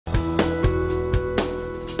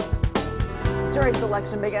Jury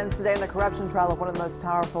selection begins today in the corruption trial of one of the most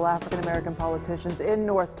powerful African-American politicians in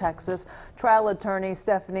North Texas. Trial attorney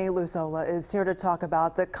Stephanie Luzola is here to talk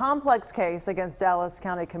about the complex case against Dallas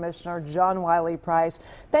County Commissioner John Wiley Price.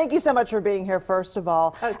 Thank you so much for being here, first of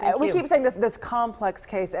all. We keep saying this complex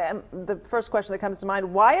case, and the first question that comes to mind,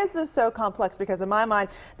 why is this so complex? Because in my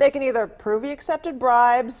mind, they can either prove he accepted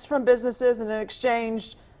bribes from businesses and in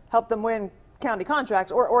exchange help them win county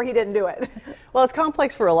contracts, or he didn't do it. Well, it's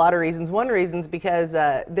complex for a lot of reasons. One reason is because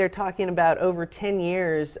they're talking about over 10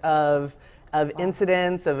 years of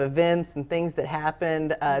incidents, of events and things that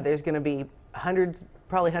happened. There's going to be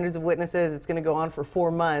probably hundreds of witnesses. It's going to go on for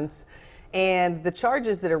 4 months. And the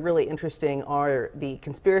charges that are really interesting are the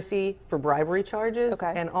conspiracy for bribery charges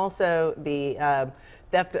and also the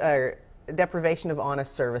theft or deprivation of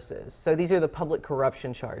honest services. So these are the public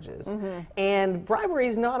corruption charges. And bribery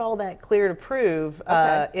is not all that clear to prove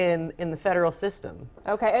in the federal system.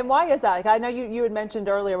 Okay, and why is that? Like, I know you had mentioned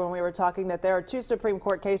earlier when we were talking that there are 2 Supreme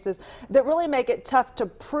Court cases that really make it tough to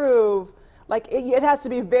prove. Like, it has to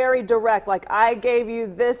be very direct. Like, I gave you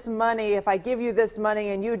this money. If I give you this money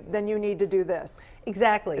and then you need to do this.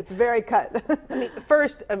 Exactly. It's very cut.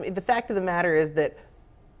 First, the fact of the matter is that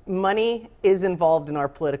money is involved in our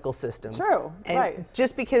political system. True, and right.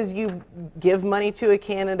 Just because you give money to a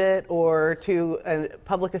candidate or to a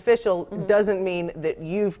public official doesn't mean that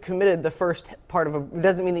you've committed the first part of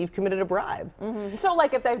doesn't mean that you've committed a bribe. So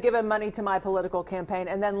like if they've given money to my political campaign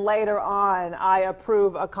and then later on I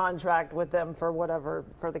approve a contract with them for whatever,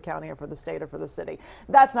 for the county or for the state or for the city.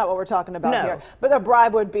 That's not what we're talking about here. But a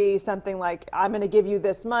bribe would be something like, I'm going to give you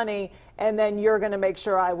this money and then you're going to make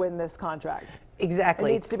sure I win this contract. Exactly.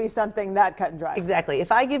 It needs to be something that cut and dry. Exactly.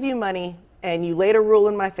 If I give you money and you later rule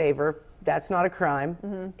in my favor, that's not a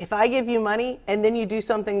crime. If I give you money and then you do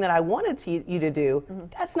something that I wanted you to do,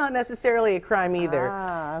 that's not necessarily a crime either.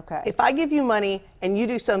 If I give you money and you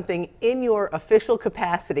do something in your official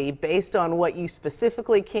capacity based on what you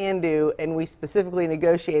specifically can do and we specifically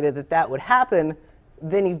negotiated that would happen,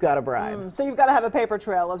 then you've got a bribe. So you've got to have a paper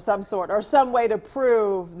trail of some sort or some way to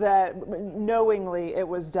prove that knowingly it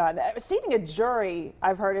was done. Seating a jury,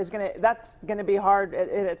 I've heard, that's going to be hard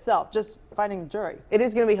in itself, just finding a jury. It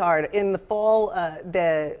is going to be hard. In the fall,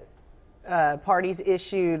 the parties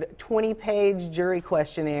issued 20-page jury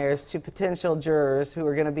questionnaires to potential jurors who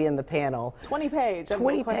are going to be in the panel. 20-page?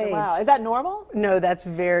 20-page. Wow. Is that normal? No, that's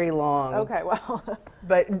very long. Okay, well.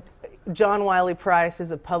 But John Wiley Price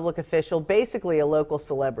is a public official, basically a local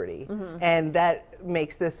celebrity, and that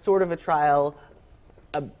makes this sort of a trial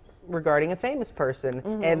regarding a famous person.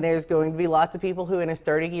 And there's going to be lots of people who in his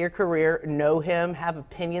 30-year career know him, have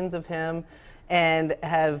opinions of him, and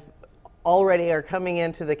already are coming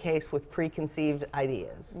into the case with preconceived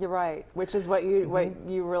ideas. You're right, which is what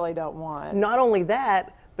you really don't want. Not only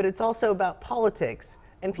that, but it's also about politics.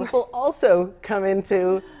 And people also come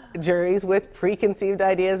into juries with preconceived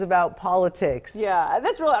ideas about politics. Yeah,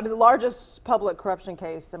 that's really, the largest public corruption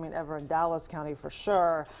case, ever in Dallas County for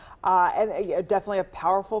sure, and definitely a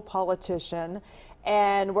powerful politician.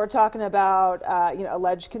 And we're talking about,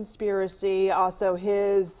 alleged conspiracy. Also,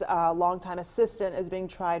 his longtime assistant is being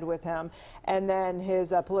tried with him, and then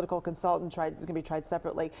his political consultant can be tried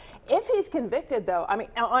separately. If he's convicted, though,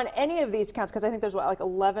 on any of these counts, because I think there's like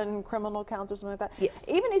 11 criminal counts or something like that. Yes.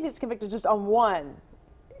 Even if he's convicted just on one,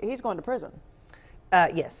 he's going to prison.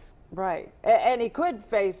 Yes. Right, and he could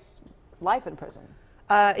face life in prison.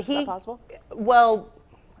 Is that possible? Well,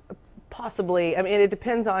 possibly. It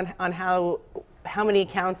depends on how many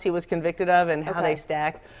counts he was convicted of and how they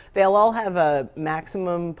stack. They'll all have a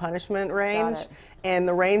maximum punishment range, and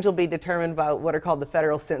the range will be determined by what are called the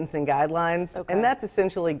federal sentencing guidelines, and that's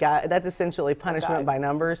essentially punishment by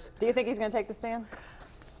numbers. Do you think he's going to take the stand?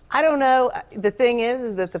 I don't know. The thing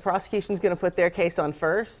is that the prosecution's going to put their case on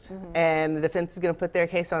first, and the defense is going to put their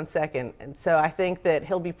case on second. And so I think that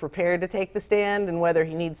he'll be prepared to take the stand, and whether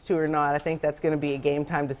he needs to or not, I think that's going to be a game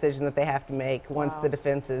time decision that they have to make once the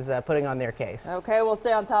defense is putting on their case. Okay, we'll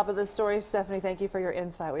stay on top of this story. Stephanie, thank you for your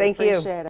insight. We Thank you. Appreciate it.